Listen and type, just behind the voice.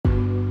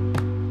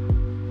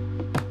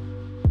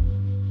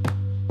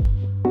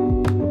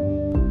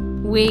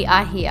We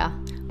are here.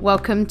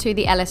 Welcome to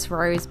the Ellis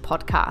Rose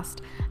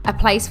podcast, a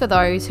place for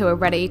those who are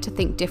ready to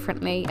think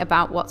differently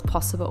about what's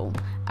possible,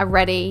 are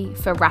ready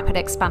for rapid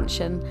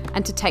expansion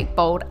and to take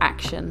bold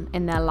action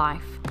in their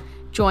life.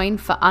 Join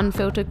for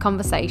unfiltered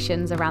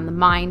conversations around the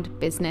mind,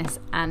 business,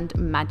 and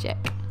magic.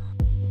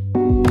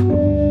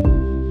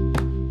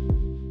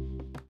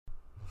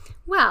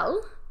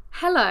 Well,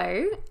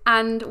 hello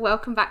and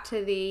welcome back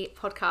to the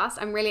podcast.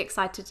 I'm really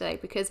excited today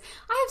because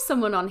I have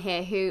someone on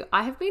here who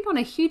I have been on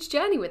a huge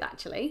journey with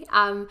actually.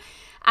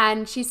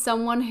 And she's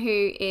someone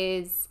who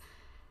is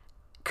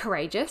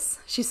courageous.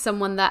 She's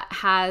someone that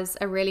has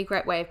a really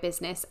great way of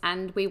business,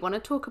 and we want to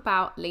talk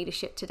about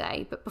leadership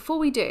today. But before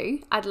we do,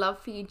 I'd love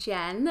for you,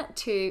 Jen,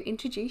 to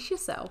introduce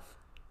yourself.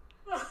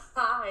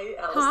 Hi,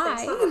 Alice. Hi.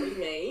 Thanks for having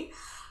me.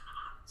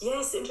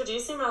 Yes,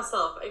 introducing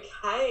myself.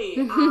 Okay.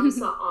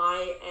 So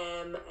I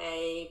am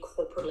a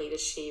corporate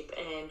leadership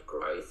and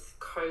growth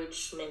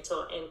coach,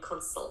 mentor, and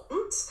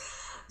consultant.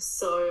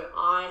 So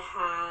I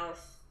have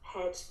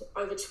had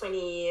over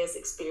 20 years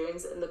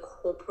experience in the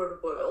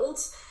corporate world,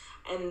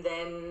 and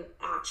then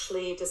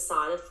actually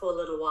decided for a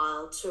little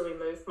while to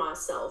remove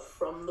myself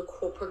from the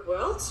corporate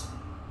world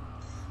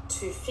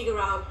to figure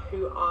out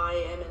who I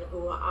am and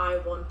who I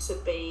want to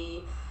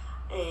be,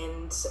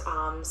 and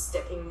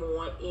stepping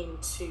more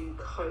into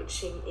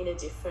coaching in a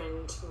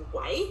different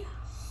way.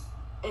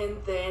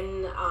 And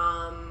then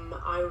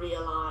I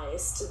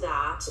realized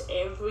that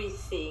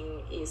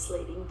everything is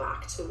leading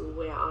back to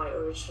where I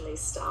originally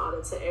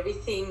started. So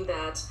everything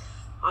that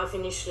I've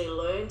initially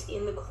learned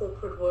in the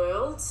corporate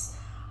world,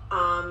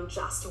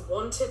 just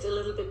wanted a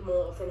little bit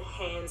more of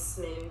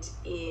enhancement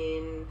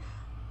in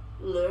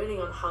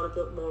learning on how to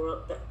build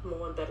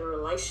more and better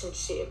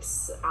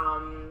relationships,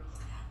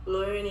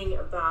 learning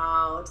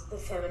about the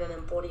feminine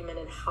embodiment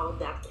and how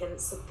that can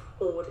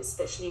support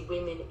especially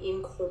women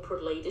in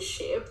corporate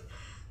leadership.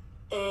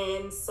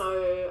 And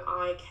so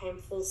I came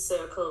full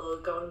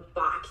circle going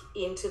back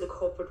into the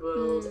corporate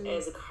world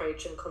as a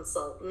coach and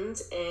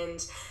consultant,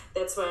 and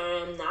that's where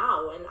I am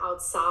now. And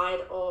outside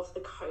of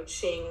the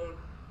coaching,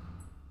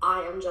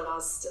 I am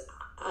just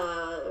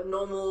a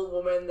normal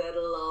woman that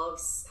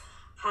loves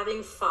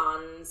having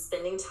fun,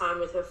 spending time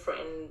with her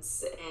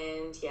friends,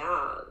 and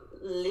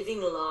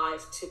living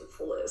life to the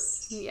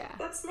fullest. Yeah.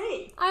 That's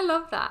me. I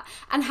love that.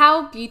 And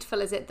how beautiful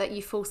is it that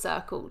you full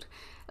circled?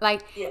 I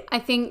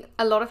think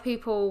a lot of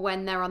people,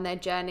 when they're on their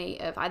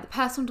journey of either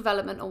personal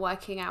development or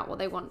working out what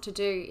they want to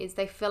do, is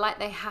they feel like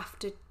they have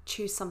to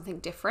choose something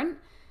different.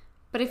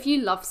 But if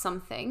you love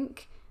something,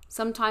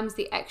 sometimes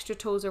the extra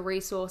tools or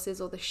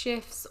resources or the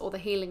shifts or the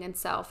healing in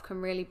self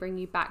can really bring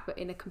you back, but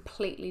in a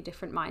completely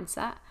different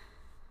mindset.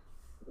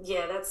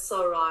 Yeah, that's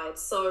so right.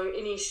 So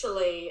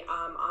initially,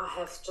 I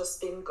have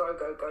just been go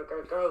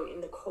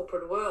in the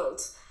corporate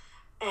world.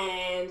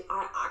 And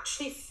I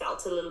actually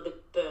felt a little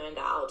bit burned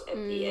out at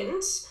the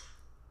end.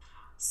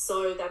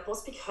 So that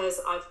was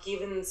because I've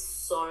given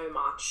so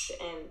much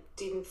and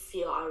didn't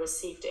feel I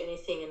received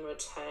anything in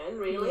return,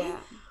 really. Yeah.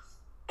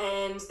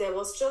 And there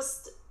was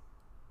just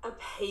a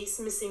piece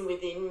missing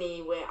within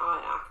me where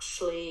I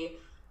actually,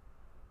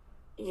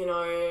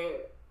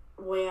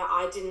 where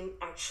I didn't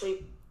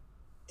actually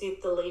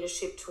did the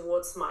leadership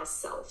towards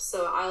myself.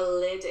 So I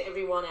led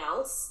everyone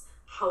else.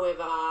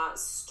 However, I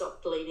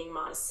stopped leading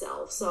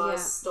myself. So I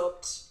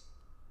stopped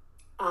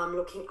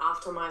looking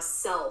after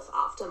myself,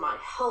 after my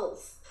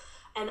health,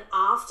 and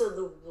after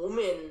the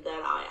woman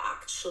that I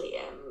actually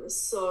am.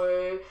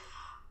 So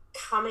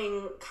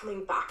coming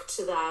back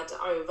to that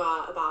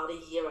over about a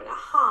year and a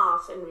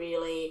half, and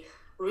really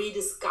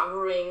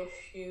rediscovering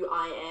who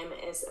I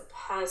am as a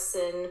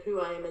person,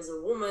 who I am as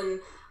a woman,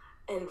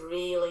 and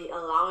really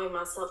allowing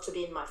myself to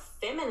be in my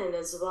feminine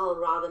as well,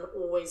 rather than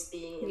always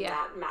being in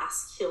that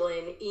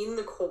masculine in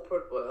the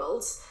corporate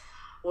world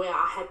where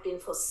I had been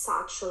for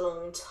such a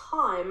long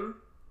time.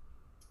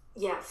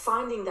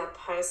 Finding that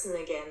person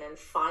again and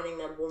finding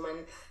that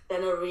woman,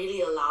 then it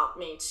really allowed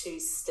me to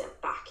step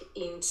back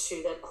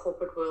into that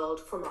corporate world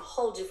from a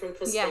whole different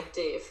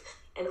perspective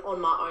and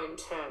on my own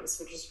terms,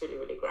 which is really,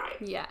 really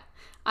great. Yeah,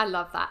 I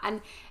love that.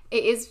 And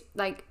it is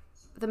like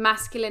the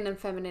masculine and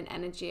feminine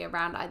energy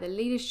around either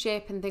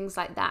leadership and things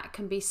like that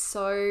can be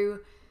so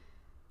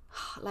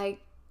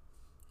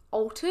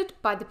altered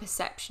by the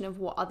perception of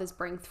what others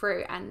bring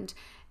through. And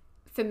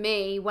for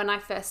me, when I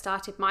first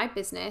started my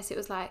business, it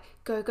was like,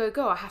 go,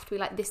 I have to be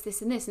like this,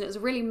 and this. And it was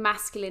a really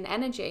masculine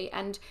energy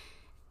and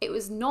it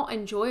was not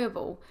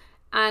enjoyable.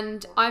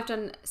 And I've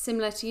done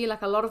similar to you,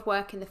 like a lot of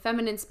work in the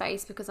feminine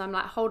space, because I'm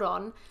like, hold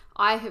on,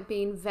 I have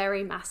been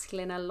very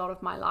masculine a lot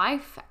of my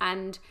life,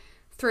 and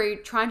through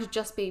trying to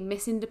just be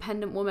Miss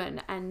Independent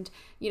Woman and,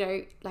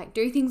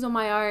 do things on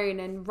my own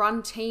and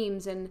run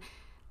teams. And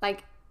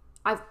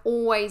I've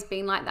always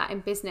been like that in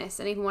business.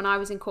 And even when I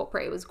was in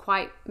corporate, it was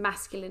quite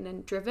masculine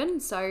and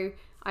driven. So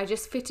I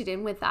just fitted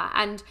in with that.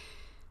 And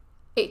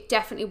it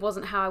definitely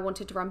wasn't how I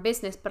wanted to run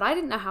business, but I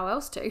didn't know how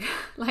else to.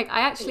 I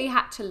actually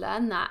had to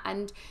learn that.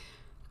 And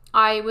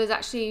I was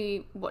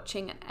actually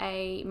watching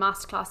a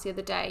masterclass the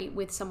other day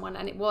with someone,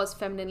 and it was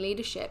feminine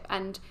leadership.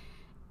 And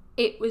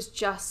it was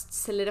just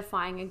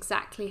solidifying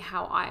exactly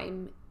how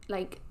I'm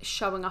like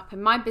showing up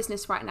in my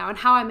business right now and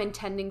how I'm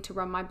intending to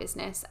run my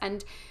business.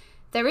 And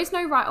there is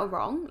no right or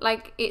wrong.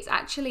 Like, it's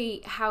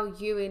actually how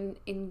you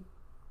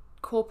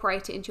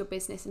incorporate it into your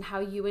business and how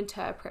you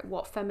interpret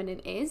what feminine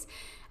is.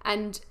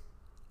 And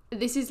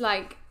this is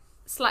like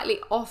slightly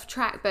off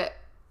track, but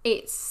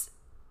it's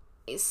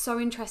so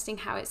interesting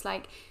how it's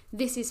like,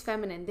 this is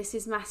feminine, this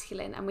is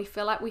masculine, and we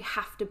feel like we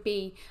have to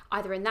be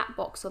either in that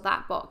box or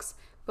that box,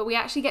 but we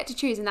actually get to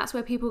choose. And that's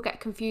where people get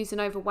confused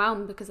and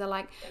overwhelmed, because they're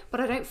like,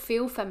 but I don't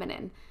feel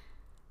feminine.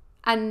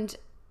 And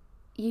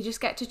you just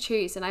get to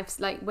choose. And I've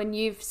like, when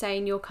you've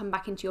saying you'll come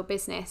back into your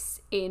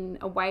business in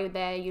a way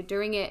there, you're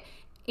doing it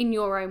in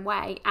your own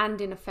way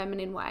and in a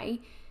feminine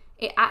way,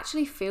 it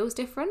actually feels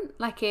different.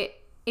 Like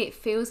it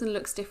feels and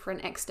looks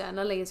different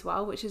externally as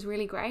well, which is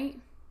really great.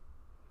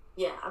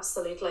 Yeah,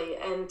 absolutely.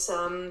 And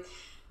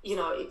you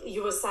know,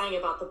 you were saying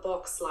about the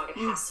box, like it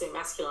has to be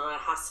masculine or it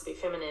has to be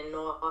feminine,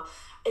 or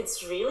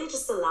it's really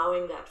just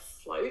allowing that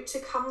flow to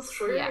come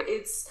through. Yeah.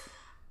 It's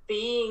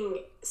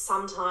being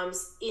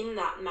sometimes in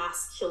that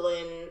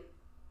masculine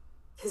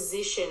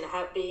position,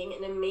 being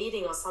in a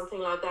meeting or something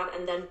like that,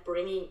 and then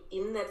bringing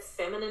in that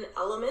feminine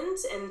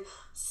element and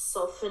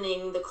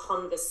softening the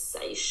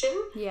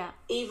conversation. Yeah.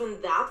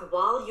 Even that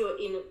while you're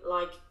in,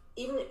 like,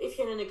 even if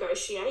you're in a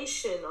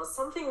negotiation or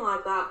something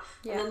like that,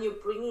 Yeah. and then you're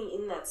bringing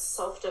in that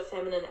softer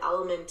feminine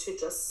element to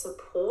just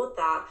support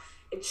that,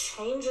 it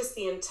changes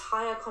the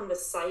entire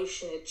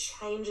conversation. It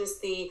changes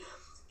the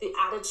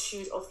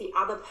attitude of the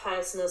other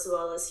person as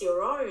well as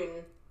your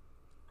own,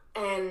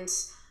 and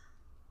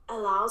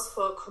allows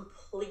for a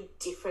complete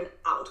different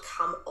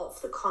outcome of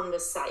the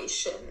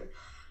conversation.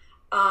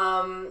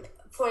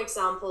 For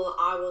example,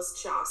 I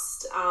was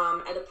just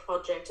at a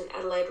project in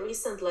Adelaide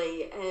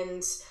recently,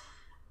 and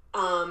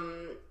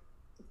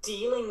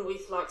dealing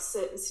with like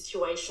certain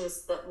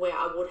situations that where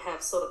I would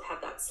have sort of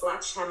had that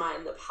sledgehammer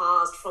in the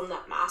past from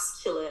that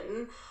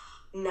masculine.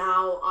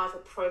 Now I've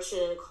approached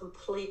it in a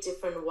complete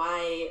different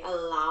way,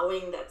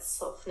 allowing that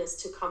softness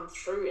to come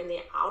through, and the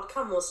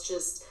outcome was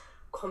just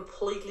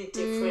completely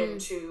different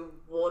to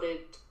what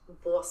it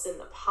was in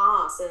the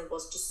past, and it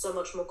was just so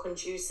much more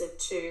conducive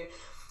to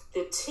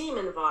the team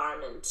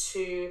environment,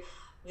 to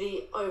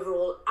the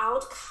overall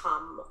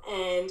outcome,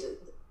 and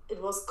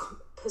it was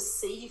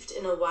perceived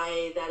in a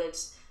way that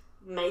it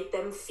made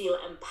them feel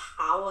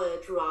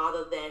empowered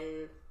rather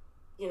than,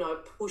 you know,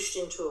 pushed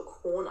into a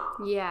corner.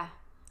 Yeah,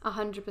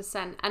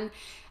 100%.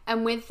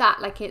 And with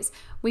that, like, it's,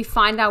 we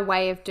find our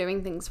way of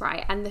doing things,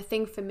 right? And the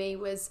thing for me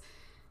was,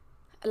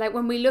 like,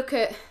 when we look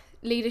at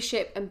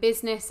leadership and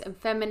business and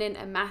feminine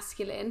and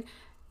masculine,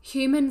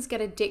 humans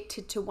get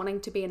addicted to wanting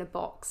to be in a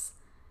box.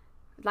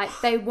 Like,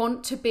 they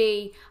want to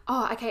be,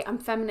 oh, okay, I'm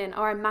feminine,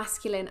 or I'm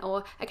masculine,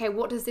 or okay,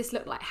 what does this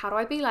look like? How do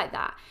I be like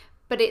that?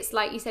 But it's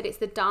like you said, it's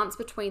the dance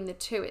between the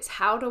two. It's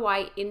how do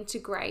I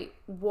integrate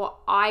what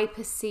I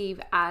perceive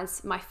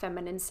as my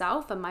feminine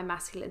self and my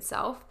masculine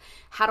self?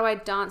 How do I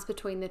dance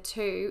between the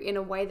two in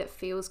a way that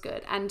feels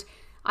good? And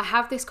I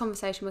have this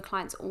conversation with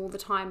clients all the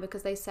time,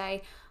 because they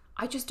say,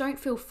 I just don't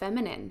feel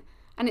feminine.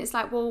 And it's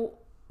like, well,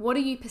 what are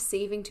you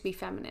perceiving to be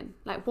feminine?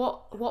 Like,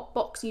 what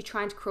box are you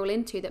trying to crawl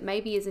into that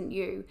maybe isn't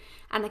you?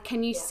 And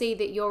can you see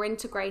that you're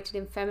integrated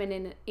in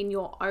feminine in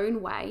your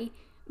own way,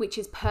 which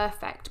is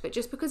perfect? But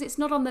just because it's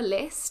not on the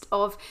list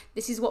of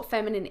this is what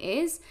feminine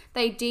is,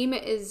 they deem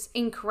it as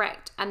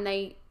incorrect, and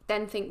they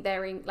then think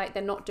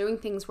they're not doing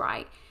things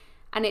right.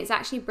 And it's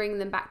actually bringing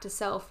them back to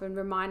self and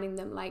reminding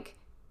them, like,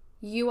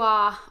 you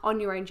are on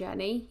your own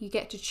journey. You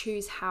get to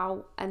choose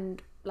how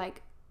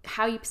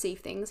you perceive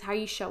things, how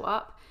you show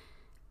up.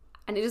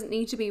 And it doesn't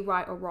need to be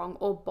right or wrong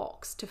or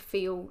box to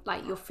feel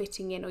like you're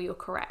fitting in or you're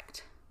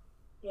correct.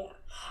 Yeah.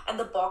 And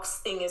the box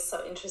thing is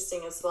so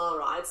interesting as well,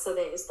 right? So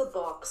there is the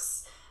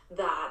box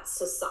that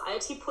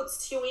society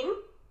puts you in.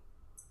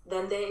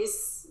 Then there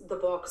is the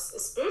box a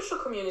spiritual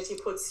community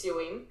puts you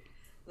in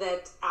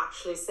that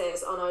actually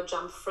says, oh no,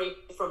 jump free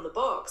from the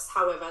box.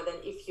 However, then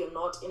if you're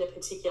not in a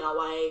particular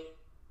way,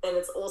 then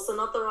it's also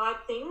not the right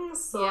thing.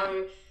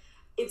 So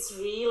it's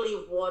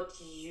really what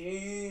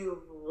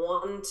you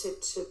want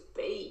it to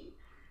be.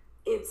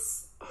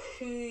 It's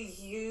who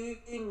you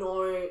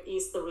know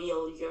is the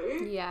real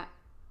you. Yeah.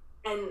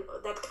 And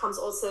that comes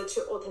also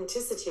to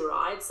authenticity,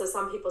 right? So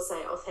some people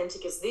say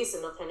authentic is this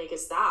and authentic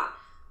is that.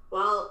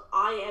 Well,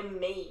 I am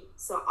me.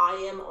 So I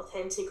am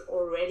authentic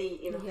already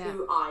in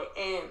who I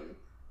am.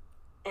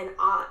 And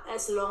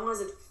as long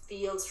as it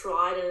feels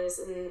right and is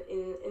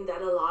in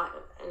that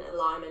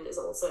alignment is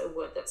also a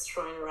word that's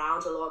thrown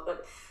around a lot.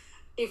 But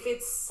if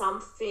it's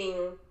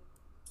something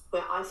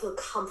where I feel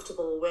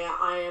comfortable, where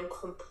I am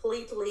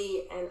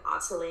completely and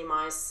utterly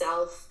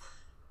myself,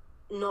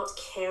 not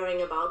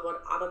caring about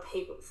what other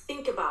people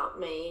think about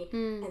me,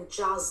 and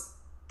just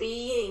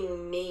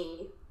being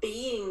me,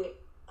 being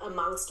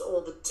amongst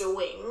all the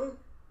doing,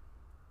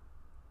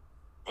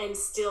 and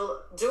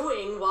still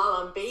doing while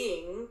I'm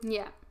being,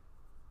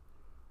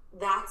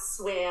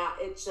 that's where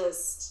it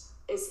just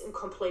is in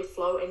complete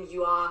flow, and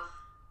you are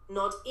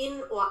not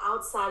in or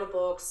outside a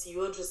box.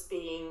 You're just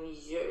being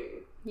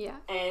you. Yeah.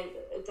 And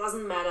it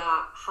doesn't matter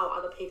how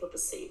other people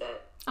perceive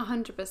it.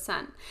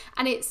 100%.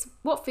 And it's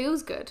what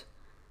feels good.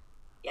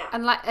 Yeah.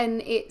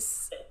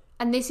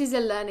 And this is a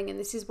learning, and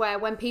this is where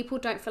when people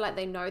don't feel like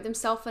they know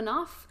themselves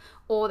enough,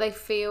 or they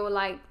feel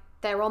like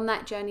they're on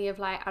that journey of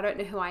like, I don't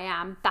know who I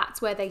am,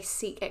 that's where they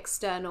seek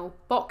external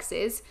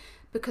boxes,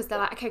 because they're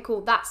like, okay,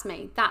 cool, that's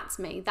me.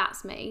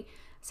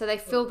 So they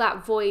fill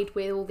that void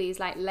with all these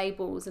like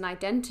labels and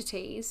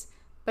identities,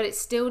 but it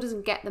still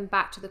doesn't get them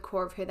back to the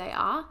core of who they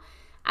are.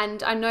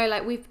 And I know,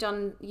 like, we've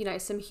done,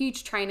 some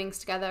huge trainings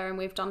together, and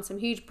we've done some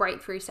huge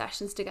breakthrough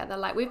sessions together.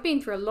 Like, we've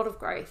been through a lot of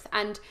growth,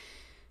 and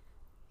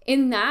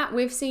in that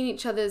we've seen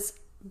each other's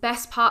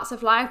best parts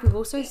of life. We've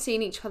also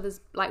seen each other's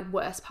like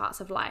worst parts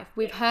of life.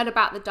 We've heard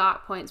about the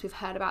dark points, we've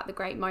heard about the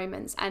great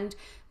moments, and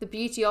the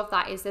beauty of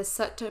that is there's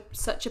such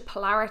a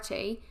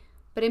polarity.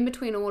 But in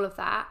between all of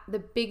that, the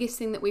biggest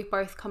thing that we've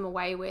both come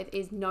away with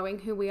is knowing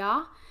who we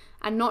are,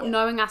 and not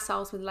knowing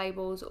ourselves with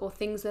labels or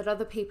things that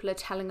other people are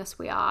telling us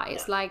we are.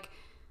 It's like,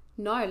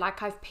 no,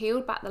 like, I've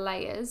peeled back the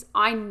layers,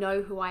 I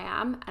know who I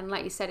am, and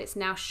like you said, it's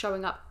now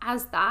showing up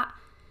as that.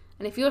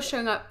 And if you're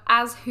showing up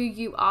as who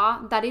you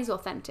are, that is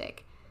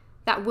authentic.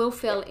 That will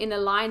feel in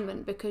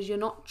alignment, because you're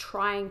not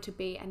trying to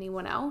be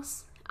anyone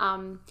else.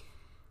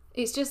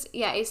 It's just,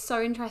 it's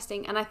so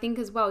interesting. And I think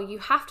as well, you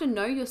have to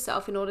know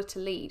yourself in order to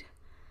lead.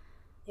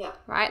 Yeah.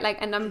 Right? Like,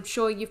 and I'm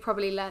sure you've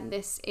probably learned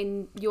this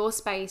in your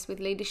space with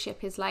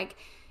leadership, is like,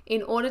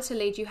 in order to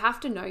lead, you have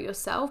to know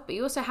yourself, but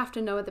you also have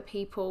to know other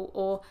people,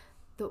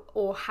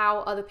 or how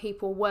other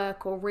people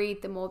work or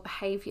read them or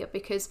behavior,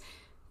 because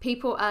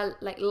people are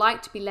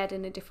like to be led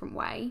in a different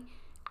way,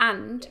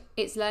 and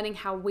it's learning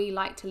how we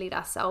like to lead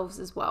ourselves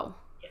as well.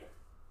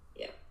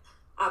 Yeah,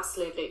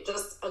 absolutely.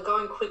 Just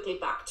going quickly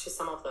back to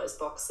some of those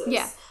boxes.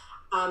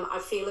 I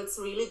feel it's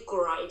really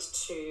great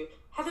to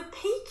have a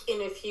peek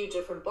in a few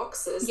different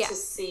boxes to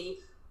see,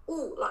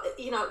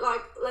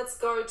 let's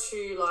go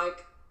to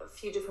like a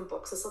few different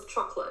boxes of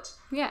chocolate.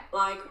 Yeah.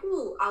 Like,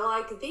 I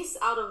like this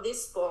out of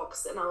this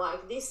box, and I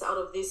like this out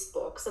of this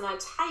box, and I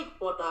take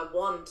what I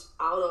want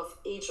out of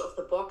each of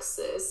the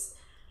boxes,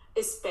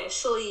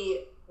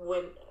 especially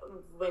when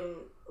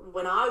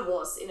I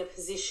was in a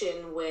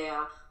position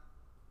where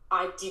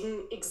I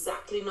didn't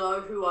exactly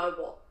know who I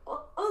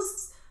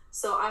was.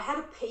 So I had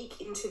a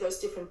peek into those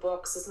different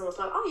boxes, and I was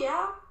like, oh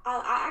yeah,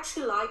 I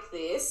actually like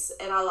this,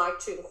 and I like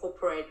to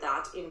incorporate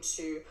that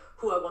into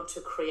who I want to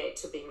create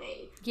to be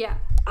me. Yeah.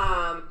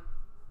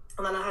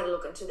 And then I had a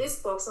look into this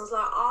box, and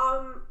I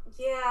was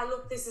like,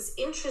 look, this is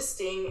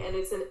interesting, and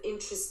it's an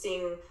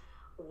interesting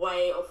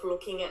way of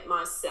looking at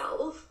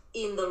myself.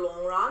 In the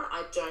long run,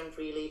 I don't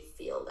really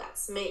feel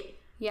that's me.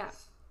 Yeah.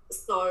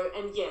 So,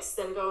 and yes,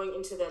 then going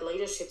into that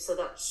leadership, so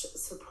that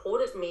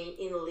supported me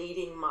in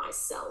leading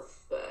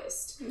myself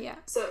first. Yeah.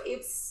 So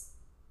it's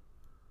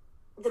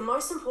the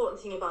most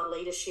important thing about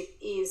leadership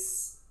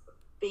is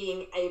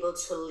being able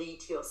to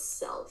lead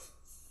yourself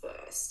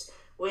first.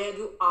 Where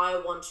do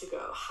I want to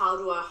go? How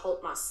do I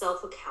hold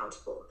myself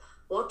accountable?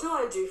 What do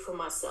I do for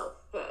myself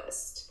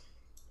first?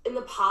 In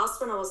the past,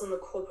 when I was in the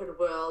corporate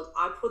world,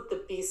 I put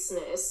the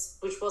business,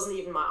 which wasn't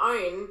even my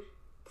own,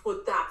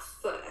 put that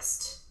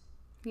first.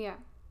 Yeah.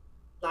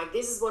 Like,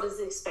 this is what is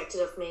expected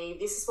of me.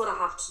 This is what I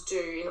have to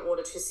do in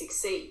order to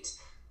succeed.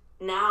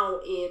 Now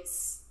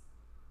it's,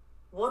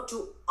 what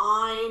do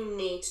I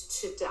need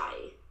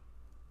today?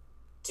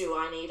 Do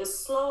I need a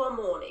slower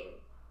morning?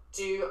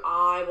 Do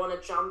I want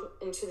to jump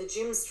into the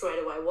gym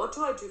straight away? What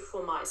do I do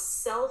for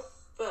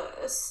myself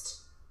first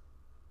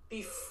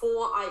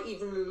before I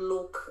even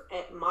look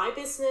at my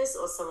business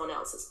or someone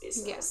else's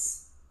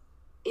business?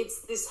 Yeah.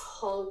 It's this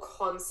whole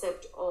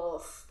concept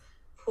of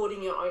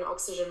putting your own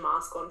oxygen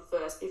mask on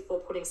first before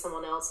putting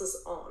someone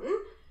else's on.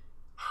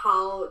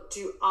 How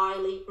do I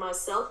lead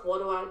myself? What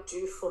do I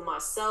do for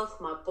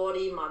myself, my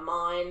body, my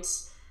mind,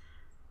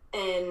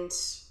 and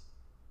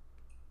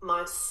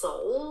my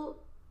soul?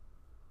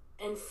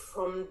 And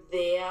from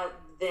there,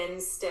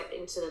 then step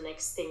into the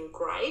next thing.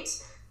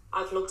 Great.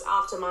 I've looked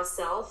after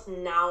myself.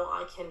 Now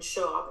I can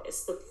show up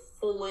as the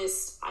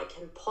fullest I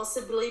can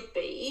possibly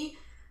be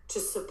to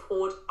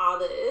support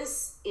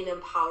others in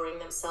empowering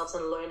themselves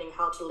and learning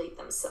how to lead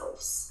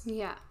themselves.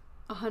 Yeah,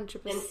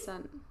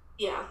 100%.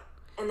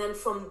 And then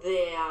from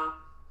there,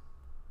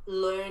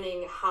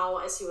 learning how,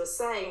 as you were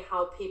saying,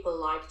 how people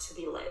like to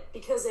be led,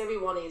 because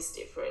everyone is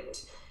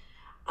different.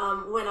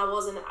 When I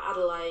was in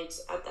Adelaide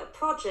at that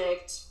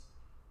project,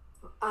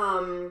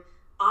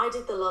 I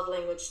did the love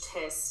language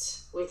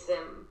test with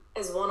them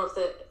as one of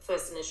the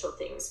first initial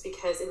things,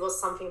 because it was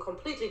something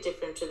completely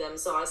different to them.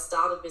 So I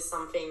started with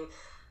something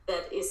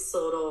that is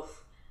sort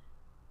of,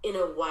 in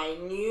a way,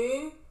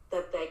 new,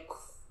 that they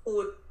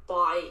could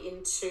buy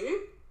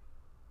into.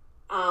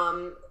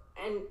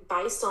 And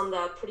based on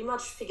that, pretty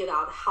much figured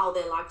out how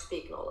they like to be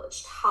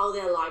acknowledged, how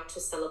they like to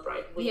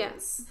celebrate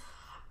wins.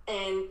 Yeah.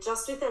 And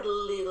just with that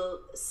little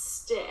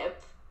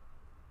step,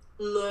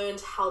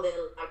 learned how they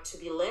like to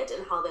be led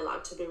and how they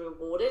like to be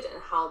rewarded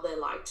and how they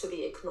like to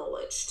be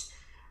acknowledged.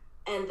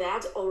 And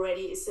that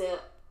already is a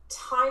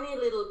tiny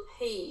little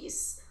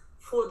piece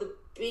for the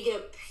bigger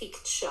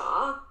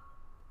picture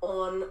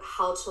on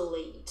how to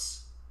lead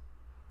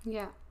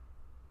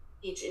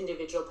each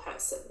individual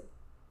person.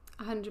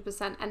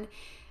 100%.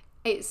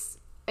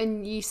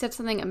 And you said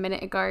something a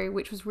minute ago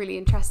which was really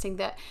interesting,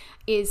 that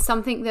is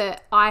something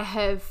that I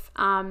have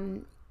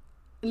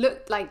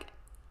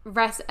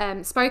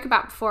spoke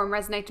about before and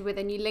resonated with,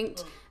 and you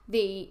linked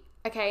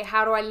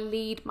how do I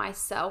lead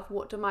myself?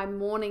 What do my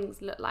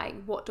mornings look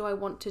like? What do I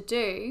want to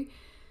do?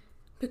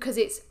 Because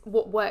it's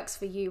what works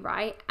for you,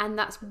 right? And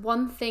that's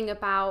one thing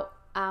about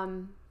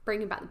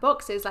bringing back the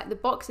boxes. Like, the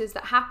boxes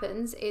that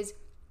happens is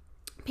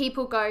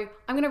people go,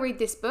 I'm going to read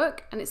this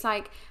book, and it's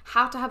like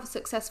how to have a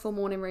successful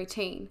morning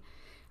routine.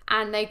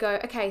 And they go,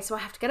 okay, so I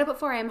have to get up at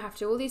 4 a.m, I have to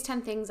do all these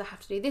 10 things, I have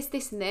to do this,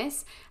 this, and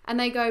this. And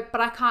they go,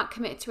 but I can't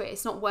commit to it.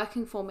 It's not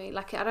working for me.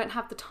 Like, I don't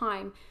have the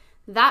time.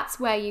 That's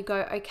where you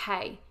go,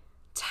 okay,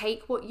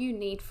 take what you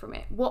need from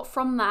it. What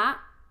from that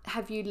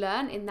have you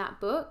learned in that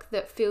book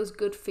that feels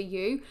good for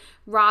you,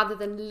 rather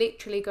than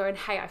literally going,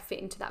 hey, I fit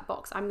into that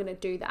box, I'm going to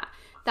do that.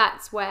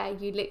 That's where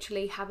you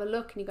literally have a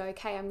look and you go,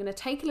 okay, I'm going to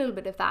take a little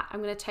bit of that,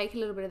 I'm going to take a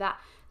little bit of that.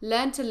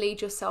 Learn to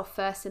lead yourself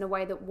first in a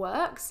way that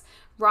works,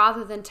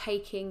 rather than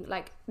taking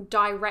like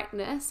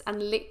directness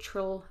and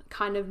literal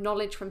kind of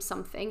knowledge from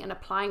something and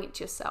applying it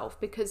to yourself,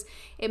 because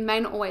it may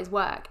not always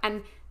work.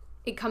 And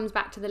it comes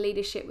back to the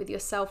leadership with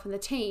yourself and the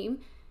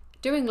team.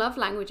 Doing love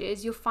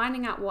languages, you're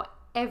finding out what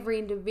every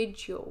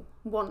individual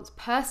wants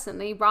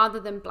personally, rather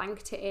than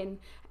blanket it in,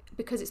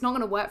 because it's not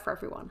going to work for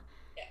everyone.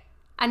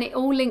 And it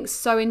all links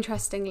so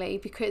interestingly,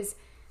 because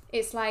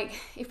it's like,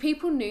 if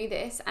people knew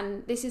this,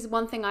 and this is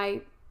one thing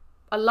I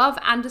love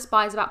and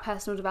despise about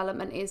personal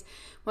development, is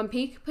when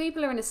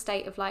people are in a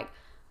state of like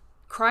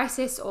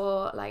crisis,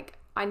 or like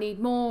I need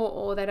more,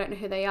 or they don't know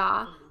who they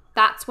are,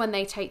 that's when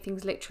they take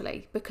things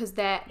literally, because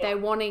they're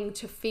wanting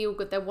to feel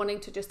good, they're wanting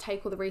to just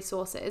take all the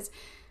resources.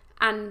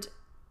 And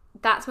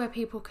that's where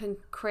people can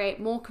create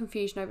more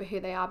confusion over who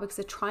they are, because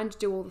they're trying to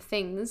do all the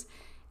things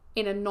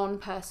in a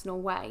non-personal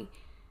way.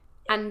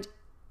 And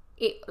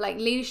it, like,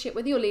 leadership,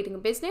 whether you're leading a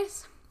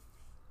business,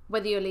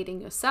 whether you're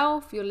leading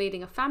yourself, you're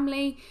leading a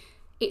family,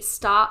 it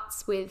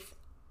starts with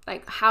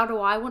like, how do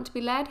I want to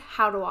be led?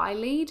 How do I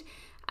lead?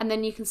 And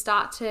then you can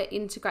start to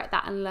integrate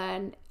that and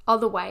learn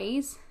other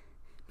ways,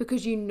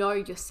 because you know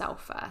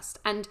yourself first.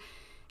 And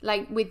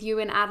like with you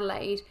in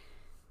Adelaide,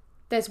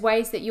 there's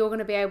ways that you're going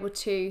to be able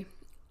to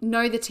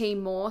know the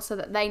team more, so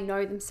that they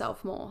know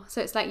themselves more.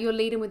 So it's like you're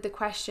leading with the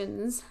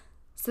questions,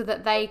 so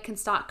that they can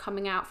start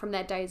coming out from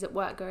their days at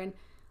work going,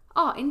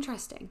 oh,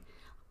 interesting,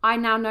 I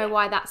now know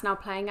why that's now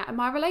playing out in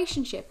my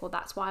relationship, or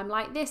that's why I'm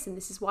like this, and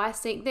this is why I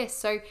think this.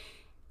 So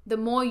the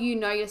more you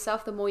know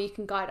yourself, the more you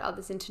can guide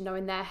others into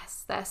knowing their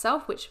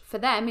self, which for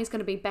them is going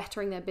to be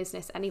bettering their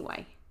business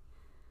anyway.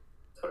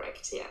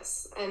 Correct,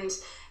 yes. And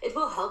it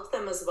will help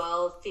them as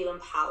well feel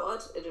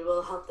empowered. It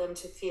will help them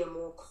to feel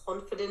more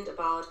confident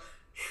about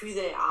who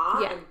they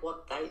are and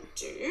what they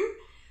do.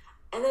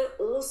 And it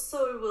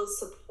also will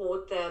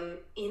support them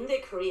in their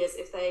careers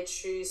if they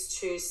choose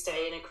to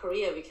stay in a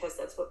career, because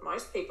that's what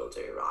most people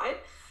do, right?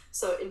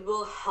 So it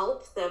will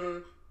help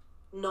them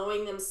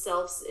knowing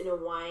themselves in a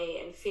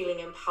way and feeling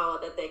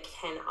empowered that they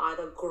can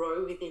either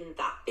grow within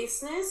that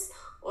business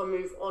or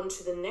move on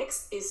to the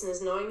next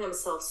business, knowing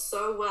themselves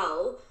so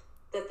well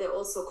that they're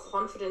also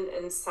confident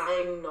in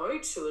saying no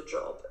to a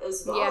job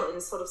as well,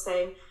 and sort of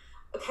saying,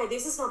 okay,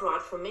 this is not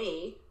right for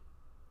me.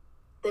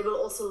 They will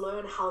also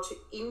learn how to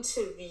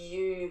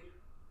interview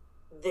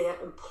their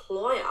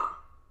employer.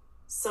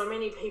 So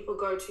many people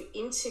go to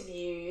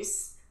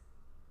interviews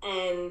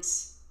and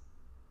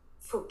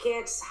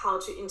forget how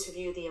to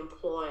interview the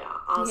employer,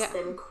 ask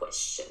them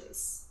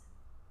questions.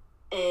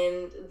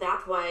 And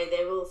that way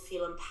they will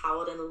feel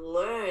empowered and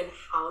learn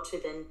how to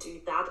then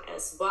do that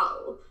as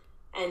well,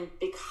 and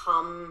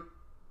become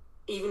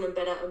even a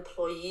better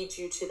employee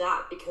due to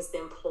that, because the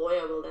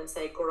employer will then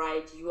say,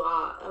 great, you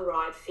are a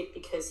right fit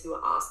because you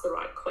asked the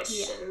right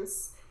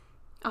questions.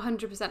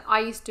 100%. I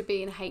used to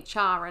be in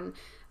HR, and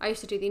I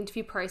used to do the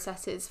interview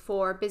processes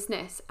for a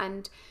business,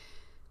 and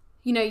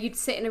you know, you'd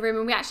sit in a room,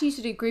 and we actually used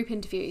to do group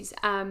interviews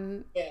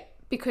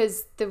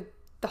because the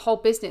whole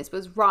business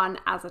was run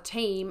as a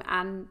team,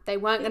 and they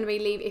weren't going to be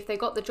leaving. If they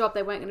got the job,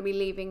 they weren't going to be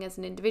leaving as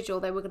an individual.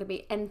 They were going to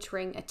be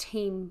entering a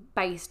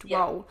team-based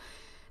role.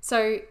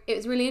 So it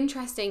was really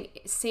interesting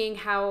seeing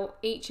how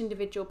each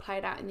individual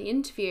played out in the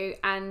interview,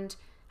 and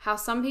how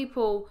some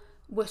people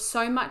were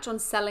so much on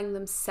selling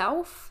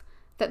themselves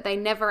that they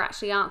never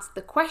actually answered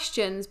the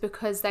questions,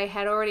 because they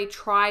had already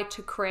tried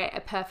to create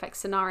a perfect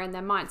scenario in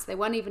their mind. So they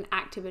weren't even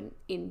active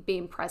in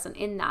being present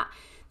in that.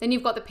 Then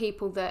you've got the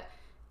people that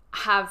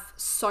have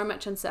so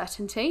much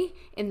uncertainty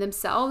in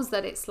themselves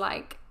that it's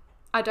like,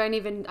 I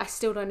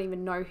still don't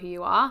even know who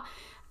you are.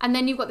 And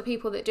then you've got the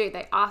people that do,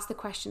 they ask the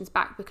questions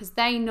back, because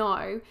they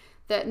know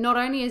that not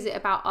only is it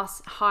about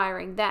us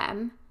hiring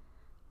them,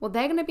 well,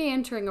 they're going to be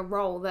entering a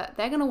role that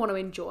they're going to want to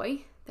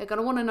enjoy. They're going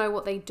to want to know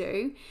what they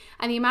do.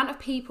 And the amount of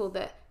people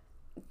that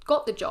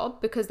got the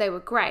job because they were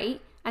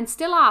great and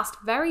still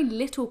asked very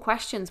little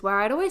questions where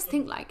I'd always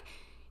think like,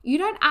 you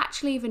don't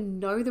actually even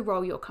know the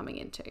role you're coming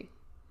into.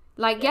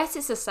 Like, yes,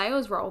 it's a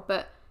sales role,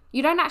 but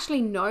you don't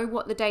actually know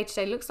what the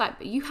day-to-day looks like,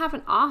 but you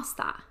haven't asked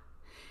that.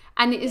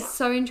 And it is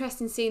so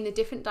interesting seeing the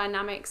different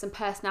dynamics and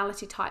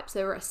personality types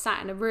that are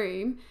sat in a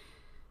room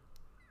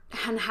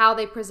and how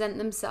they present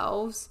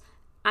themselves.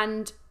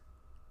 And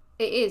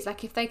it is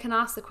like, if they can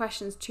ask the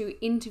questions to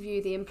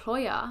interview the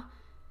employer,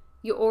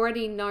 you're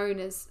already known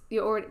as,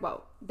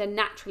 they're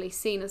naturally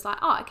seen as like,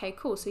 oh, okay,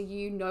 cool. So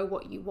you know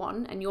what you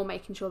want and you're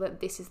making sure that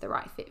this is the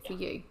right fit for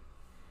you.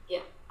 Yeah,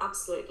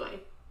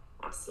 absolutely.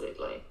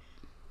 Absolutely.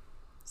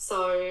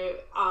 So,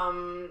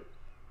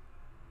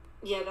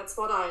 that's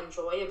what I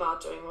enjoy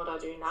about doing what I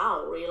do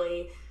now,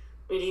 really,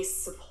 really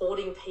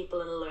supporting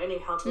people and learning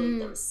how to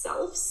lead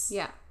themselves.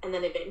 Yeah. And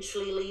then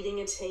eventually leading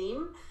a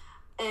team.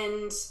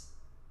 And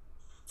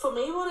for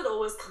me, what it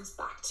always comes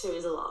back to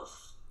is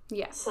love.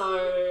 Yeah.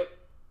 So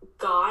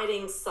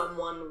guiding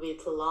someone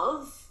with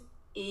love,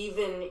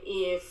 even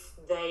if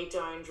they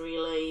don't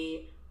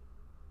really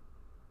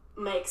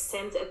make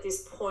sense at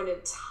this point in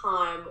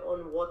time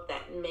on what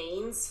that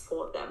means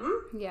for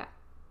them. Yeah.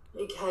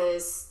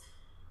 Because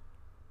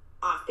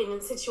I've been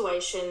in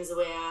situations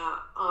where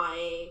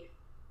I,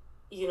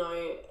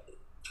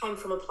 came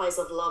from a place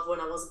of love when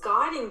I was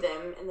guiding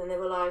them, and then they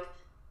were like,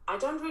 I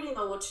don't really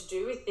know what to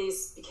do with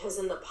this because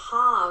in the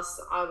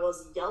past I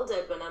was yelled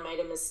at when I made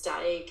a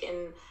mistake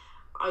and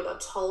I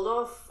got told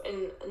off,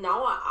 and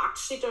now I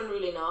actually don't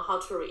really know how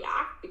to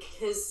react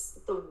because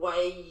the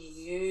way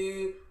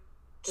you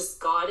just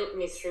guided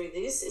me through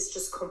this is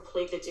just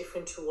completely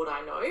different to what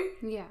I know.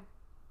 Yeah.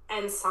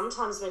 And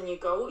sometimes when you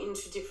go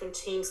into different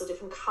teams or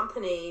different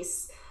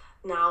companies,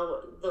 now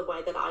the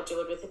way that I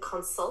do it with the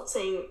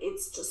consulting,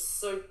 it's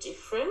just so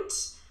different.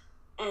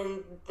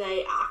 And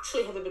they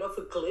actually have a bit of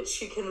a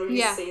glitch. You can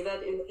really see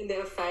that in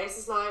their face.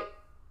 It's like,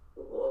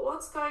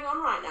 what's going on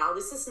right now?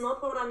 This is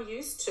not what I'm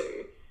used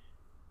to.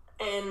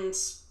 And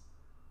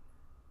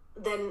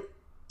then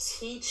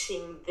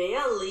teaching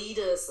their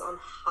leaders on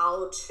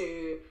how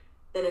to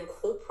then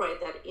incorporate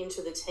that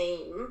into the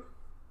team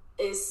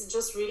is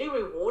just really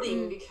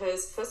rewarding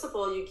because first of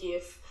all, you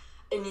give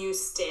a new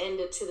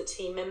standard to the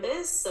team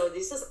members. So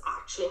this is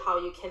actually how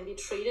you can be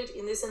treated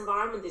in this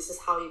environment. This is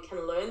how you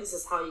can learn. This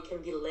is how you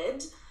can be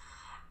led.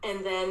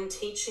 And then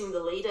teaching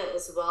the leader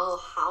as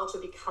well how to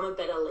become a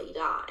better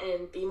leader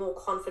and be more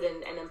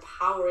confident and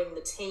empowering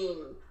the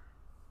team.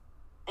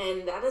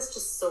 And that is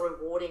just so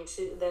rewarding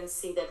to then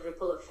see that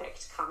ripple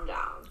effect come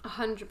down.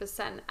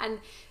 100%. And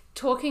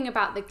talking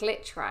about the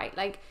glitch, right?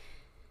 Like,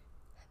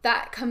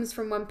 that comes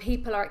from when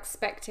people are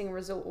expecting a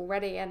result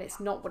already and it's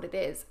not what it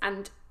is.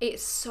 And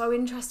it's so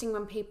interesting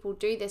when people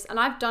do this. And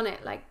I've done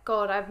it, like,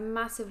 God, I've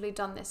massively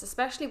done this,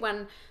 especially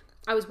when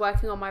I was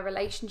working on my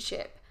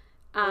relationship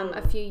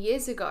a few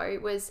years ago.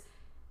 It was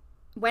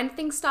when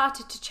things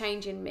started to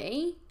change in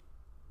me,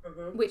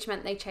 which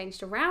meant they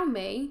changed around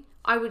me,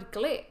 I would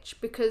glitch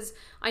because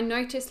I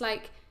noticed,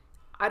 like,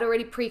 I'd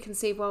already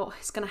preconceived, well,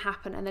 it's going to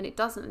happen, and then it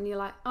doesn't. And you're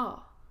like,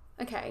 oh,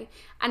 okay.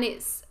 And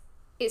it's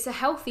a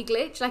healthy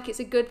glitch. Like, it's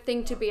a good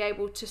thing to be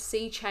able to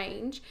see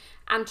change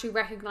and to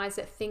recognize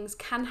that things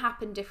can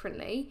happen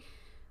differently.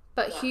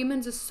 But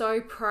humans are so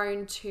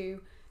prone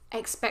to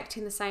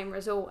expecting the same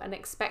result and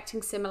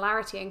expecting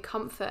similarity and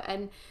comfort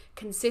and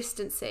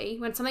consistency.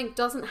 When something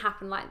doesn't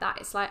happen like that,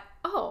 it's like,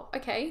 oh,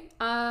 okay.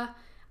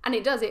 And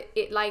it does.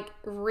 It like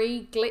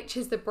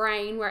re-glitches the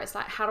brain where it's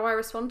like, how do I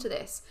respond to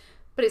this?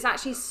 But it's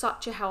actually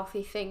such a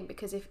healthy thing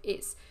because if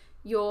it's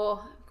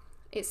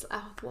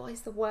what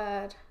is the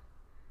word?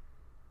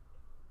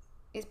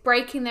 It's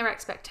breaking their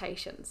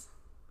expectations.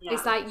 Yeah,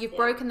 it's like you've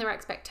broken their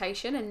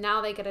expectation and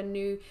now they get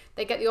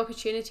the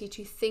opportunity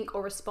to think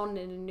or respond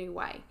in a new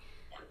way.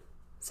 Yeah.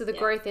 So the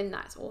growth in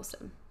that's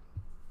awesome.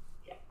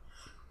 Yeah.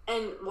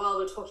 And while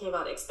we're talking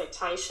about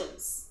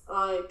expectations,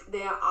 like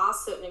there are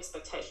certain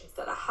expectations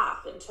that I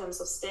have in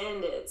terms of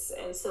standards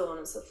and so on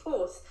and so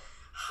forth.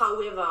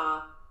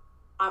 However,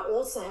 I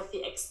also have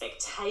the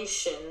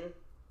expectation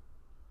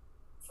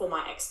for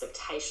my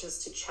expectations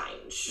to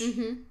change.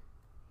 Mm-hmm.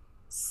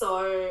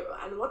 So,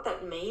 and what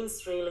that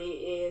means really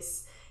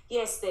is,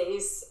 yes, there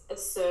is a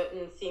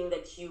certain thing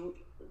that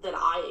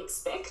I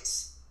expect.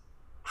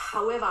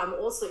 However, I'm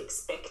also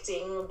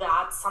expecting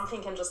that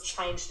something can just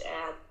change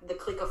at the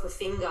click of a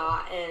finger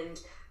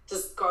and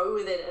just go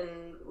with it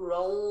and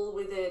roll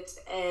with it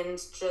and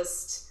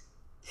just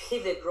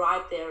pivot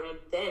right there and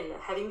then.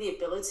 Having the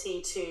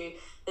ability to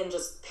then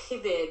just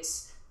pivot,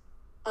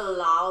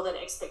 allow that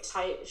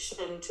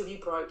expectation to be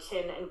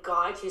broken and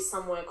guide you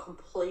somewhere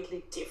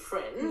completely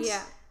different.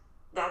 Yeah.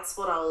 That's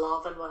what I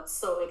love and what's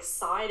so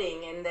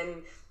exciting, and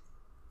then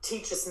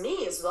teaches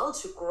me as well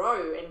to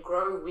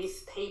grow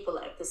with people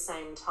at the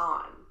same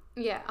time.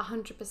 Yeah,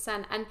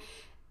 100%. And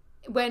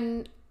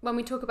when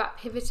we talk about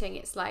pivoting,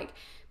 it's like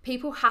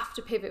people have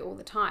to pivot all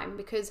the time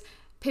because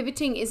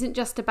pivoting isn't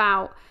just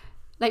about,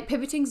 like,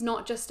 pivoting's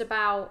not just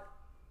about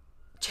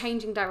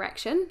changing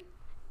direction.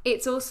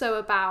 It's also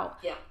about,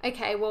 Yeah.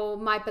 okay, well,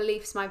 my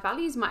beliefs, my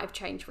values might have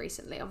changed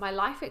recently, or my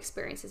life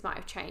experiences might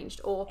have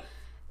changed, or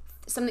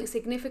something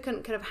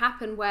significant could have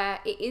happened where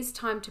it is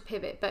time to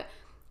pivot. But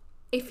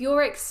if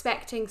you're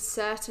expecting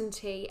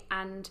certainty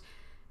and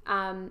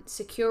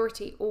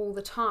security all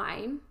the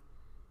time,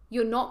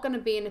 you're not going to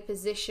be in a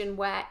position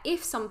where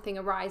if something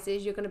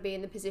arises, you're going to be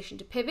in the position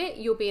to pivot.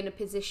 You'll be in a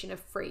position of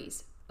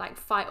freeze, like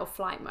fight or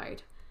flight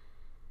mode.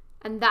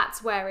 And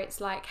that's where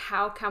it's like,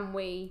 how can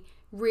we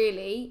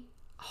really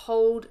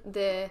hold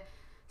the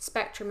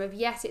spectrum of,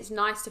 yes, it's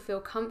nice to feel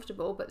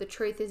comfortable, but the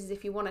truth is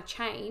if you want to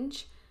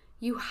change,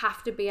 you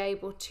have to be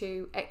able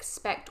to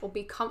expect or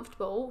be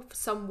comfortable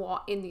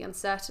somewhat in the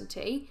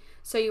uncertainty,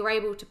 so you're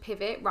able to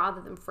pivot rather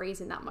than freeze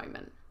in that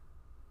moment.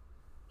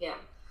 Yeah.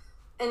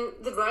 And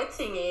the great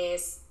thing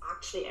is,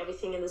 actually,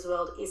 everything in this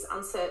world is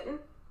uncertain.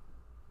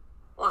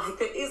 Like,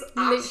 there is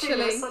actually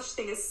no such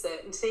thing as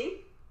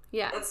certainty.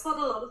 Yeah. That's what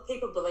a lot of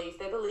people believe.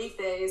 They believe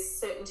there is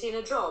certainty in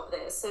a job,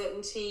 there's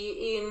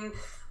certainty in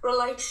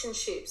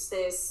relationships,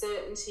 there's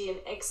certainty in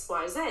X,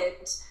 Y, Z.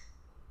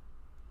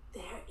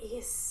 There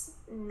is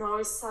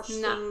no such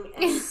thing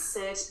as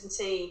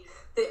certainty.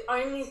 The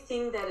only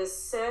thing that is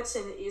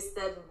certain is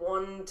that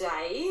one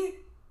day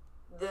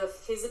the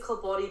physical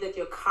body that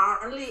you're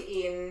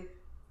currently in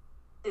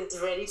is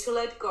ready to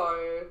let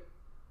go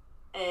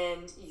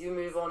and you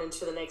move on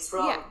into the next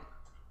role. Yeah.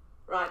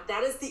 Right?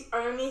 That is the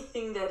only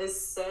thing that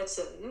is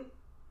certain.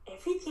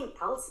 Everything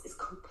else is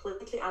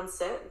completely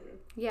uncertain.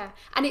 Yeah.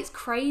 And it's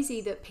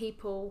crazy that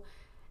people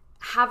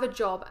have a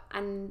job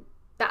and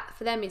that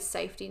for them is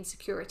safety and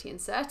security and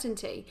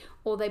certainty,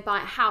 or they buy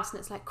a house and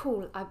it's like,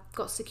 cool, I've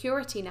got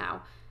security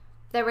now.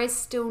 There is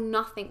still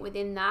nothing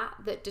within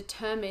that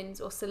determines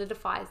or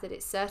solidifies that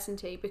it's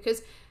certainty,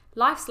 because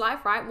life's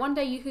life, right? One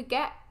day you could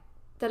get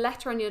the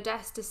letter on your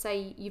desk to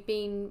say you've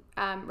been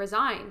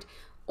resigned,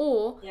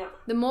 or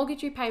the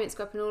mortgage repayments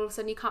go up and all of a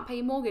sudden you can't pay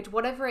your mortgage,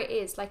 whatever it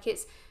is. Like,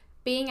 it's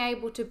being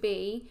able to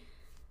be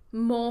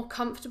more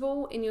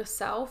comfortable in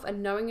yourself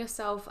and knowing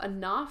yourself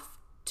enough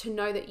to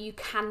know that you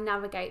can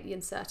navigate the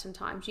uncertain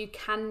times. You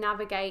can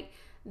navigate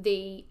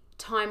the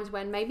times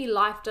when maybe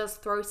life does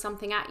throw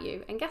something at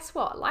you. And guess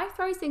what? Life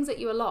throws things at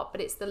you a lot, but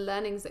it's the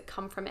learnings that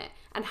come from it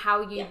and how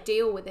you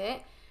deal with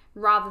it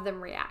rather than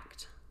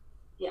react.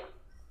 Yeah.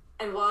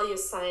 And while you're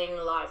saying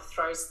life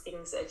throws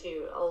things at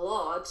you a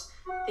lot,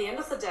 at the end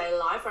of the day,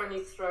 life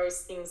only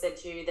throws things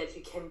at you that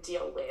you can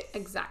deal with.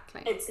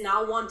 Exactly. It's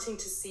now wanting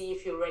to see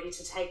if you're ready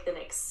to take the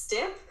next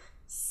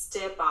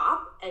step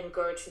up and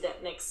go to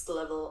that next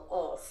level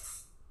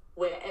of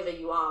wherever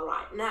you are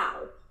right now.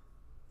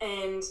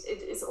 And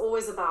it is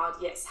always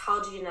about, yes,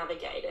 how do you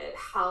navigate it?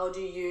 How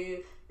do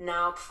you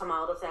now come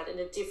out of that in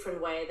a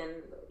different way than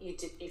you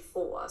did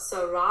before?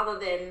 So rather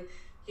than,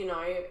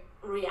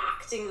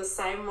 reacting the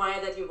same way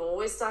that you've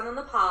always done in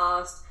the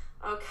past,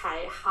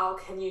 okay, how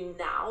can you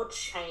now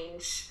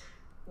change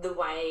the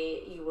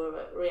way you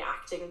were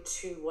reacting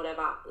to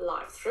whatever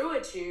life threw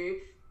at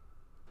you?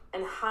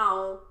 And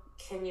how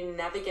can you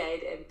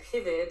navigate and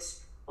pivot,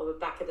 or we're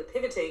back at the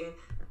pivoting,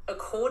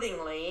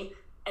 accordingly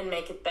and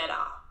make it better?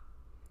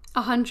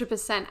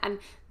 100%. And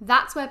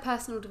that's where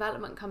personal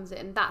development comes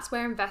in. That's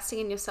where investing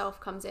in yourself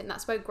comes in.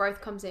 That's where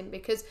growth comes in.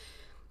 Because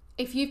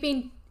if you've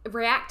been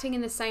reacting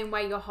in the same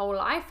way your whole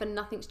life and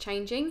nothing's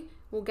changing,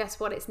 well, guess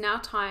what? It's now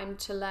time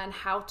to learn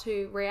how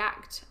to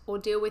react or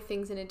deal with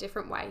things in a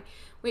different way,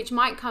 which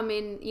might come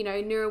in,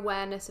 new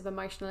awareness of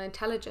emotional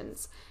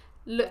intelligence.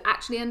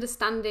 Actually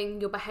understanding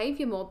your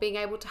behavior more, being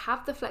able to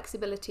have the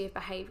flexibility of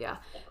behavior,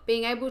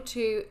 being able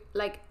to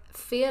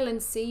feel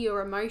and see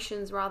your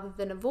emotions rather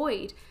than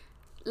avoid.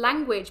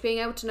 Language, being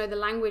able to know the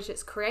language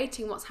that's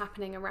creating what's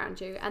happening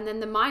around you, and then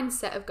the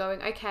mindset of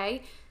going,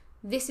 okay,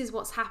 this is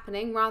what's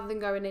happening, rather than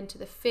going into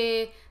the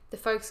fear, the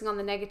focusing on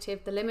the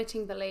negative, the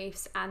limiting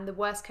beliefs, and the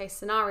worst case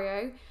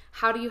scenario.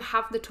 How do you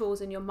have the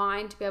tools in your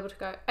mind to be able to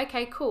go,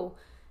 okay, cool,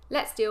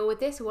 let's deal with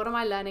this. What am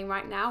I learning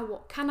right now?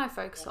 What can I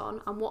focus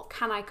on? And what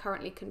can I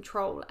currently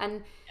control?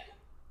 And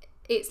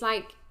it's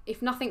like,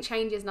 if nothing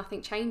changes,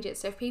 nothing changes.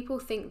 So if people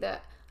think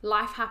that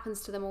life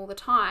happens to them all the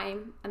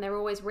time and they're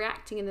always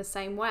reacting in the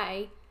same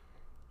way,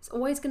 it's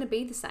always going to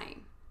be the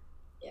same.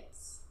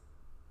 Yes.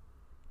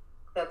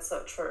 That's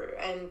so true.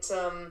 And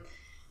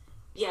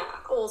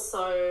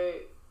also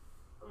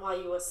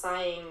while you were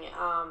saying,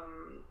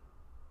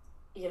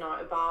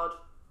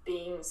 about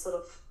being sort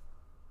of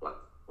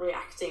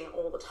reacting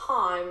all the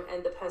time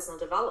and the personal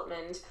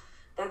development,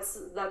 that's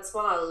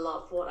what I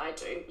love what I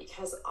do,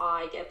 because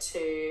I get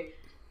to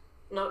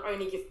not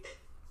only give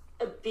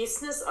a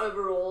business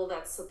overall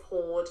that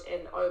support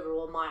and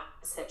overall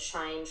mindset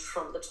change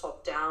from the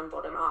top down,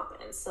 bottom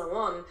up, and so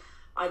on,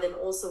 I then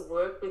also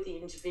work with the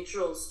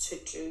individuals to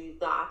do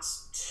that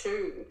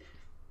too.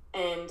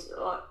 And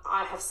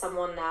I have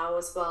someone now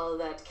as well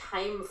that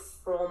came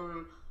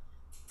from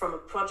a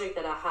project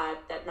that I had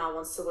that now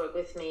wants to work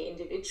with me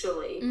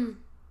individually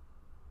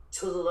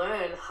to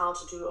learn how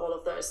to do all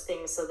of those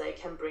things so they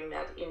can bring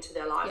that into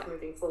their life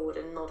moving forward,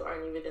 and not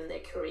only within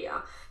their career,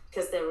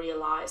 because they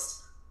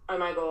realized oh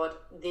my God,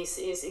 this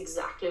is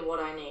exactly what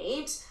I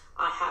need.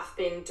 I have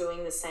been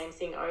doing the same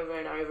thing over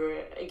and over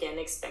again,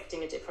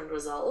 expecting a different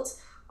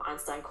result.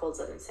 Einstein calls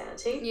it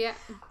insanity. Yeah.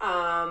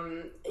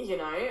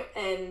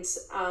 And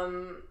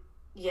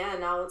yeah,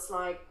 now it's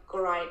like,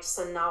 great,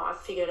 so now I've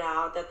figured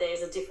out that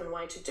there's a different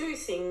way to do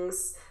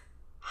things.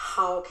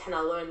 How can I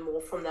learn more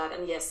from that?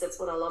 And yes, that's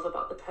what I love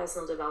about the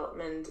personal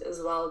development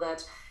as well,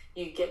 that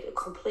you get a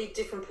complete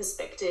different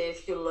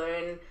perspective. You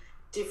learn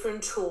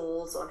different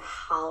tools on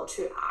how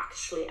to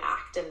actually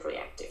act and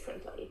react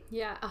differently.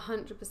 Yeah,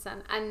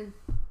 100%. And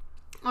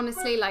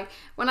honestly, like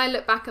when I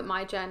look back at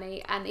my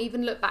journey and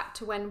even look back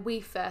to when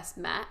we first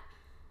met,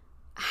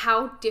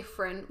 how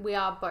different we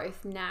are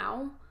both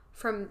now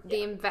from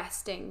the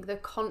investing, the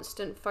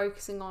constant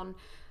focusing on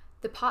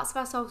the parts of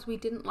ourselves we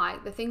didn't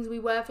like, the things we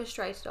were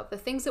frustrated of, the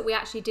things that we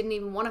actually didn't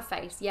even want to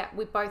face, yet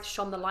we both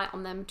shone the light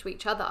on them to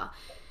each other.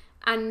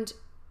 And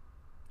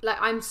like,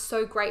 I'm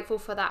so grateful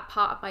for that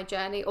part of my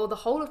journey, or the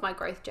whole of my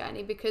growth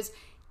journey, because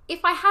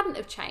if I hadn't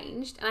have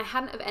changed and I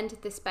hadn't have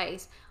entered this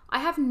space, I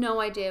have no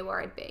idea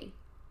where I'd be.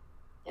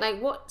 Like,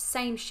 what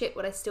same shit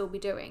would I still be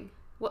doing?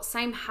 What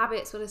same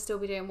habits would I still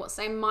be doing? What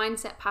same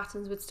mindset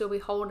patterns would still be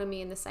holding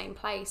me in the same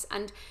place?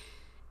 And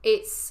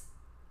it's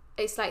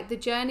like the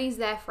journey's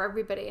there for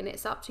everybody, and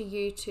it's up to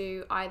you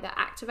to either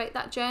activate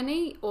that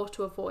journey or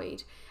to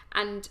avoid.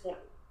 And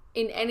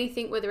in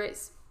anything, whether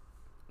it's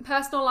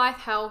personal life,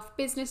 health,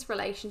 business,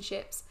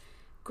 relationships,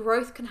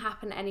 growth can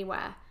happen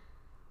anywhere.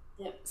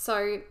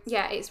 So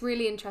yeah, it's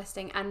really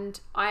interesting, and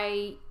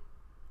I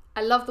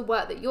love the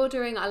work that you're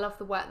doing. I love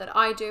the work that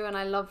I do, and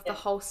I love the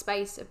whole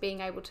space of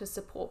being able to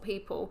support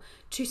people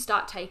to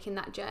start taking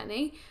that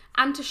journey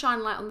and to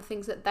shine light on the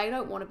things that they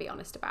don't want to be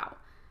honest about.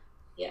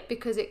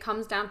 Because it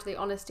comes down to the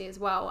honesty as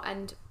well.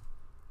 And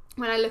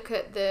when I look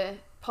at the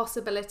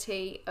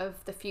possibility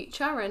of the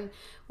future and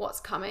what's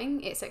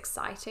coming, it's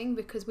exciting,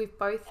 because we've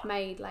both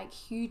made like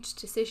huge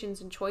decisions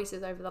and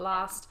choices over the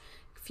last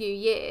few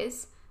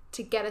years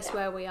to get us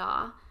where we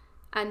are,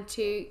 and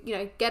to, you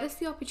know, get us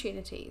the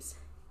opportunities,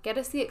 get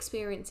us the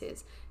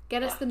experiences,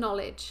 get us the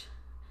knowledge,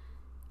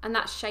 and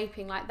that's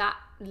shaping like that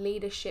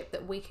leadership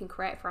that we can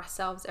create for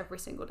ourselves every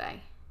single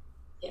day.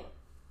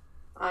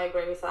 I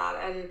agree with that,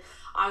 and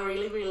I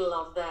really, really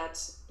love that,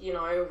 you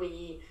know,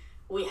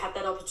 we had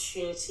that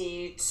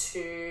opportunity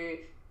to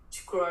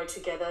grow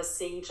together,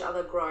 see each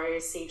other grow,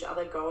 see each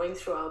other going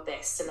through our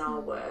best and our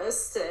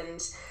worst,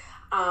 and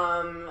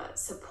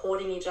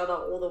supporting each other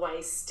all the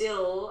way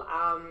still.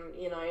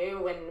 You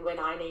know, when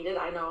I need it,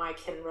 I know I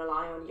can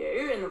rely on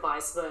you, and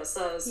vice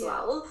versa as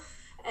well.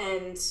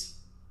 And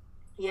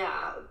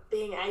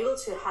being able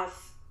to have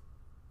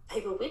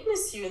people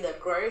witness you in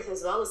that growth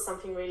as well is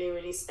something really,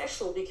 really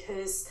special,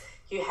 because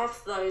you have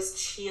those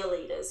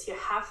cheerleaders, you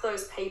have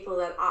those people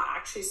that are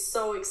actually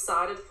so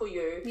excited for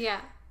you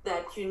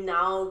that you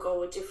now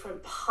go a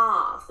different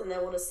path, and they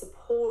want to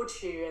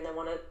support you, and they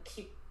want to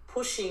keep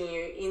pushing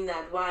you in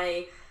that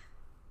way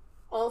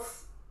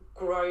of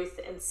growth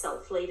and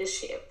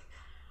self-leadership.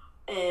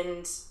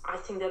 And I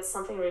think that's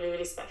something really,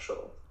 really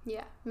special.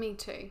 Yeah, me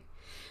too.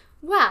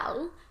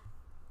 Well,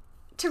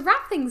 to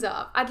wrap things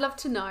up, I'd love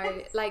to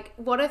know, like,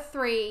 what are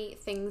three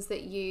things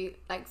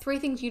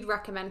you'd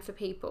recommend for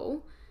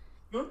people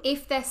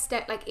if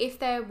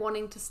they're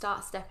wanting to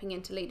start stepping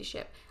into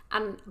leadership?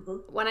 And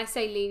when I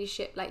say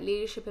leadership, like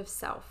leadership of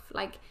self,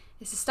 like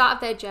it's the start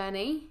of their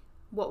journey,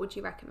 what would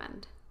you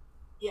recommend?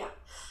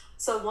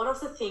 So one of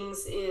the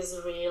things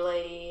is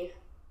really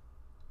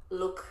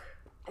look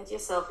at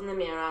yourself in the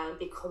mirror and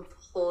be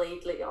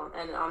completely on,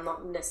 and I'm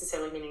not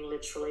necessarily meaning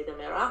literally the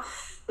mirror.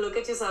 Look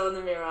at yourself in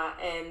the mirror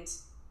and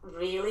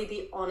really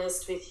be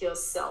honest with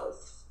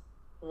yourself.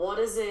 What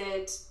is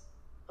it?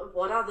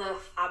 What are the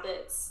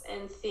habits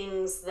and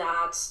things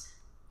that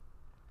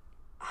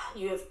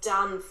you have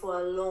done for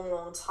a long,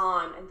 long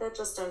time and that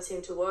just don't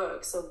seem to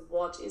work? So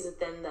what is it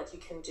then that you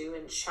can do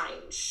and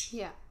change?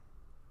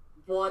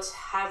 What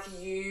have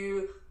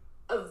you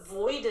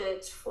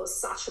avoided for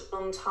such a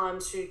long time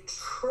to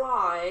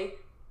try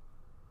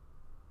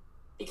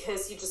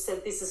because you just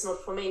said this is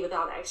not for me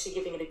without actually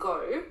giving it a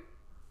go?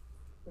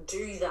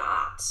 Do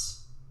that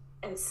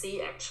and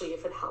see actually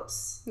if it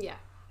helps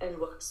and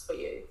works for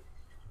you.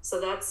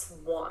 So that's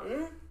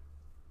one.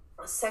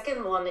 The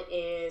second one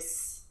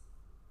is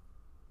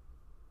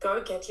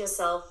go get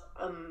yourself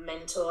a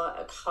mentor,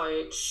 a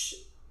coach,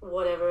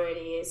 whatever it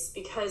is,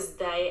 because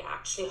they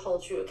actually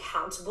hold you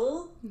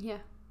accountable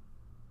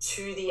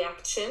to the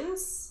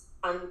actions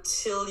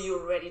until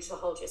you're ready to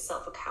hold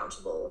yourself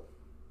accountable.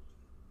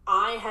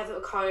 I have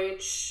a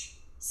coach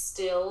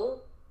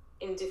still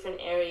in different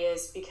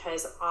areas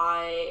because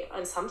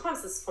and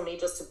sometimes it's for me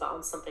just to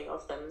bounce something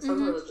off them.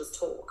 Sometimes it's just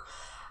talk.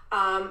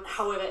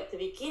 However, at the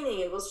beginning,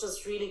 it was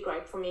just really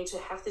great for me to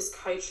have this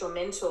coach or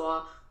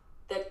mentor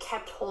that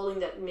kept holding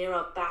that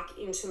mirror back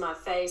into my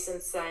face and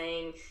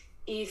saying,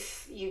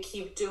 if you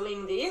keep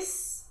doing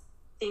this,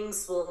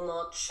 things will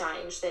not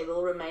change. They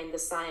will remain the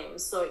same.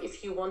 So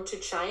if you want to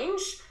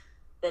change,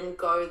 then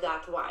go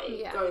that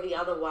way. Go the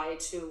other way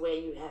to where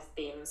you have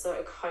been. So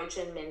a coach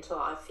and mentor,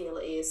 I feel,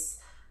 is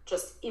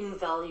just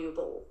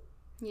invaluable.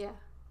 Yeah.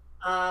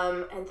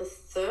 And the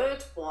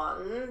third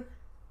one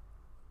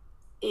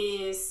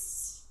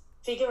is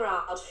figure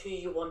out who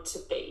you want to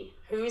be.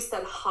 Who is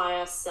that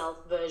higher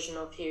self version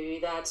of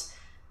you, that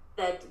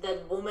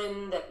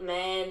woman, that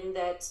man,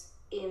 that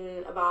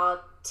in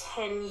about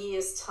 10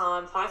 years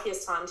time, 5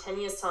 years time, 10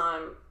 years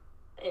time,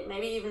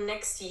 maybe even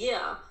next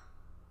year,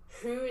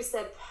 who is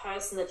that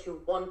person that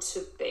you want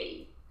to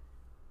be?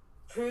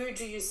 Who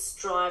do you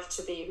strive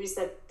to be? Who's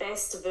that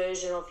best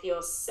version of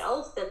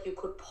yourself that you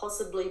could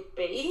possibly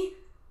be?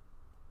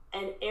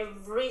 And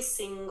every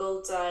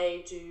single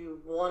day do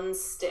one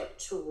step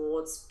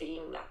towards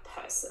being that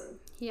person.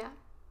 Yeah.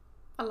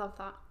 I love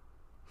that.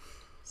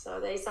 So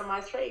these are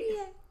my three.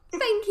 Yeah.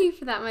 Thank you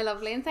for that, my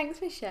lovely, and thanks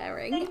for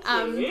sharing.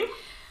 Thank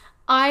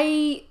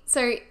you.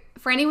 So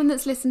for anyone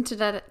that's listened to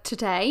that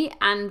today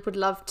and would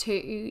love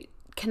to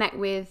connect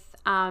with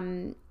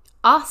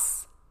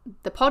us,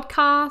 the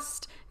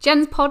podcast,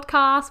 Jen's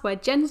podcast, where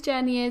Jen's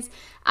journey is,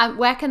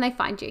 where can they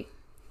find you?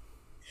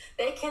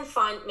 They can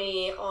find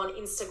me on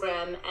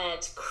Instagram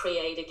at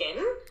Create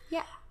Again.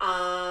 Yeah.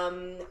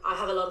 I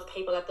have a lot of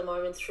people at the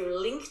moment through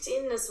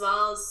LinkedIn as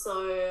well.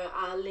 So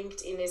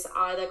LinkedIn is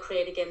either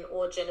Create Again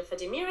or Jennifer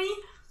Demiri.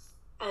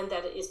 And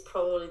that is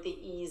probably the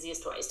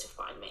easiest ways to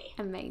find me.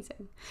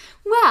 Amazing.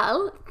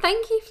 Well,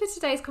 thank you for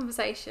today's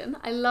conversation.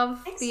 I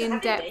love the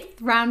in-depth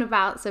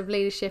roundabouts of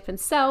leadership and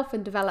self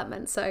and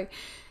development. So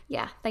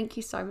yeah, thank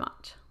you so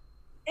much.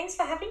 Thanks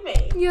for having me.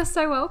 You're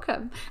so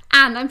welcome.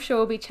 And I'm sure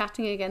we'll be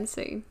chatting again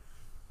soon.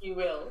 You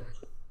will.